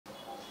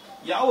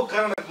ಯಾವ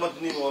ಕಾರಣಕ್ಕೆ ಮತ್ತೆ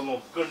ನೀವು ಅವನು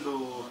ಒಪ್ಕೊಂಡು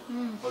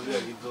ಮದುವೆ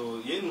ಆಗಿದ್ದು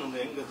ಏನು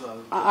ಹೆಂಗದು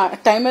ಆ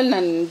ಟೈಮಲ್ಲಿ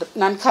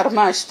ನನ್ನ ಕರ್ಮ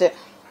ಅಷ್ಟೇ.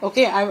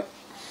 ಓಕೆ,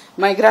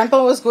 ಮೈ ಗ್ರ್ಯಾಂಡ್ ಪಾ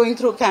was going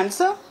through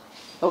cancer.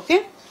 Okay,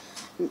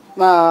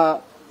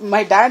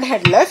 my dad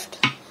had left.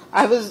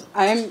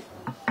 I am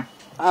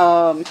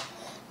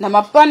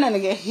ನಮ್ಮಪ್ಪ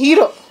ನನಗೆ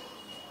ಹೀರೋ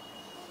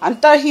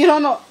ಅಂತ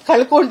ಹೀರೋನು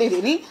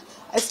ಕಳ್ಕೊಂಡಿದ್ದೀನಿ.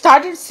 I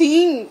started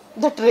seeing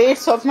the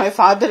traits of my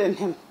father in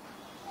him.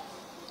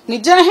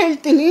 ನಿಜ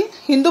ಹೇಳ್ತೀನಿ,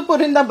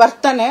 ಹಿಂದೂಪುರಿಂದ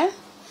ಬರ್ತಾನೆ,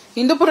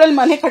 ಹಿಂದೂಪುರಲ್ಲಿ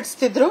ಮನೆ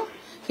ಕಟ್ಸ್ತಿದ್ರು,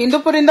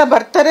 ಹಿಂದೂಪುರಿಂದ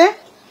ಬರ್ತಾರೆ,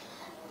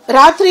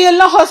 ರಾತ್ರಿ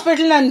ಎಲ್ಲ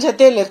ಹಾಸ್ಪಿಟಲ್ ನನ್ನ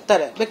ಜೊತೆಯಲ್ಲಿ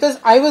ಇರ್ತಾರೆ. Because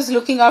I was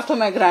looking after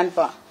my grand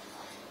ಪಾ.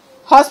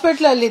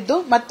 ಹಾಸ್ಪಿಟಲ್ ಅಲ್ಲಿದ್ದು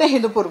ಮತ್ತೆ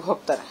ಹಿಂದೂಪುರ್ಗೆ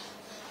ಹೋಗ್ತಾರೆ.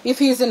 If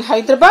he is in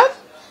Hyderabad,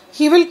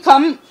 he will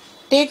come,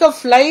 take a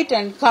flight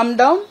and come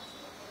down,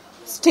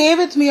 stay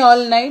with me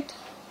all night,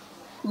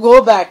 go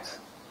back,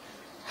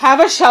 have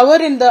a shower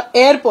in the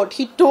airport.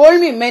 He told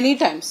me many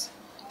times,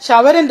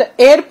 shower in the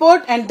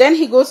airport, and then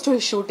he goes to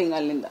his shooting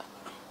allinda.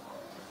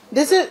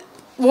 This is,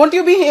 won't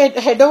you be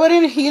head over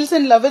in heels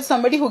in love with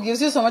somebody who gives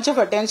you so much of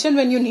attention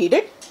when you need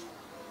it?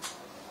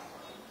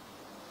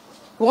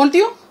 Won't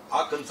you?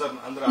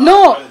 No.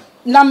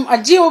 ನಮ್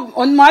ಅಜ್ಜಿ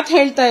ಒಂದ್ ಮಾತು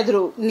ಹೇಳ್ತಾ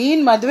ಇದ್ರು,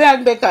 ನೀನ್ ಮದ್ವೆ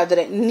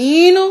ಆಗ್ಬೇಕಾದ್ರೆ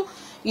ನೀನು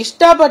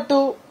ಇಷ್ಟಪಟ್ಟು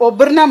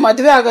ಒಬ್ಬರನ್ನ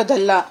ಮದ್ವೆ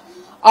ಆಗೋದಲ್ಲ,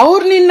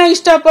 ಅವ್ರು ನಿನ್ನ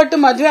ಇಷ್ಟಪಟ್ಟು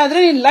ಮದ್ವೆ ಆದ್ರೆ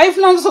ನೀನ್ ಲೈಫ್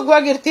ಲಾಂಗ್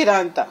ಸುಖವಾಗಿರ್ತೀರಾ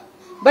ಅಂತ.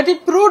 But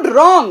it proved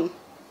wrong.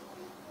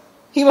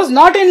 He was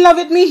not in love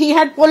with me. He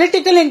had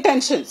political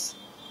intentions.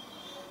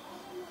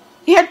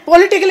 He had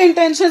political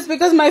intentions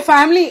because my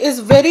family is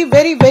very,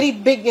 very, very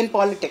big in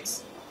politics.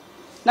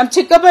 Nam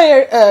chikkappa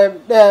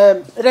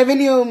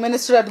revenue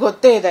minister ad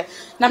gotte ide.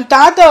 Nam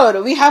tata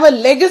avaru, we have a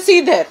legacy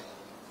there.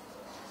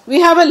 We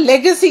have a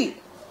legacy.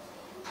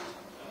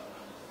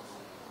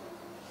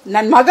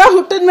 Nan maga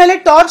huttad mele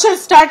torture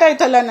start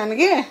aitalla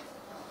nanage.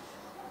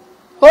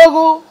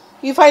 Hogu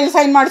ee file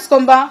sign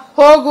madiskonba,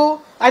 hogu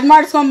ad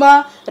madiskonba,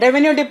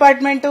 revenue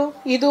department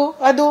idu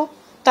adu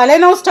tale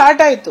novu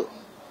start aitu.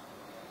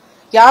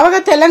 ಯಾವಾಗ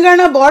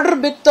Telangana border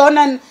ಬಿತ್ತೋ,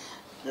 ನಾನು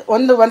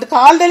ಒಂದು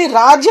ಕಾಲದಲ್ಲಿ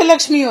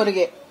ರಾಜ್ಯಲಕ್ಷ್ಮಿ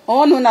ಅವರಿಗೆ,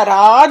 ನಾ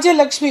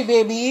Rajyalakshmi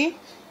baby,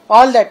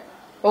 all that.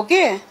 Okay,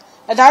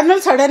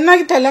 ಅದಾದ್ಮೇಲೆ sudden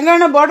ಆಗಿ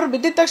Telangana border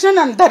ಬಿದ್ದಿದ ತಕ್ಷಣ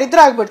ನಾನು ದರಿದ್ರ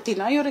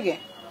ಆಗ್ಬಿಡ್ತೀನ. ಇವರಿಗೆ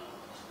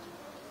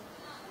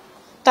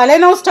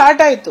ತಲೆನೋವು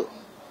ಸ್ಟಾರ್ಟ್ ಆಯ್ತು.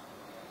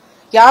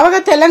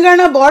 ಯಾವಾಗ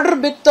ತೆಲಂಗಾಣ ಬಾರ್ಡರ್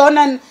ಬಿತ್ತೋ,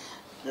 ನಾನು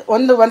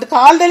ಒಂದು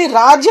ಕಾಲದಲ್ಲಿ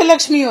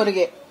ರಾಜ್ಯಲಕ್ಷ್ಮಿ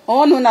ಅವರಿಗೆ,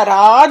 ನಾ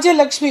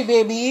Rajyalakshmi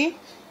baby,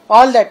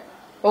 all that.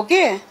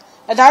 Okay,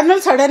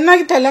 ಅದಾದ್ಮೇಲೆ ಸಡನ್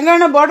ಆಗಿ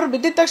ತೆಲಂಗಾಣ ಬಾರ್ಡರ್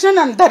ಬಿದ್ದಿದ ತಕ್ಷಣ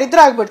ನಾನು ದರಿದ್ರ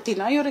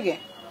ಆಗ್ಬಿಡ್ತೀನ. ಇವರಿಗೆ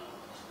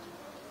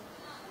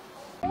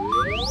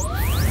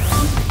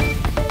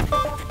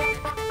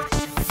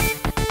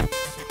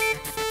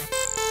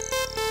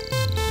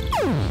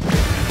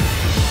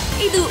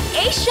ಇದು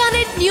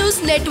ಏಷ್ಯಾನೆಟ್ ನ್ಯೂಸ್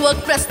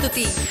ನೆಟ್ವರ್ಕ್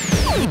ಪ್ರಸ್ತುತಿ.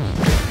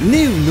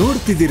 ನೀವು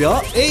ನೋಡ್ತಿದ್ದೀರಾ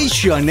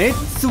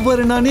ಏಷ್ಯಾನೆಟ್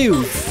ಸುವರ್ಣ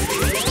ನ್ಯೂಸ್.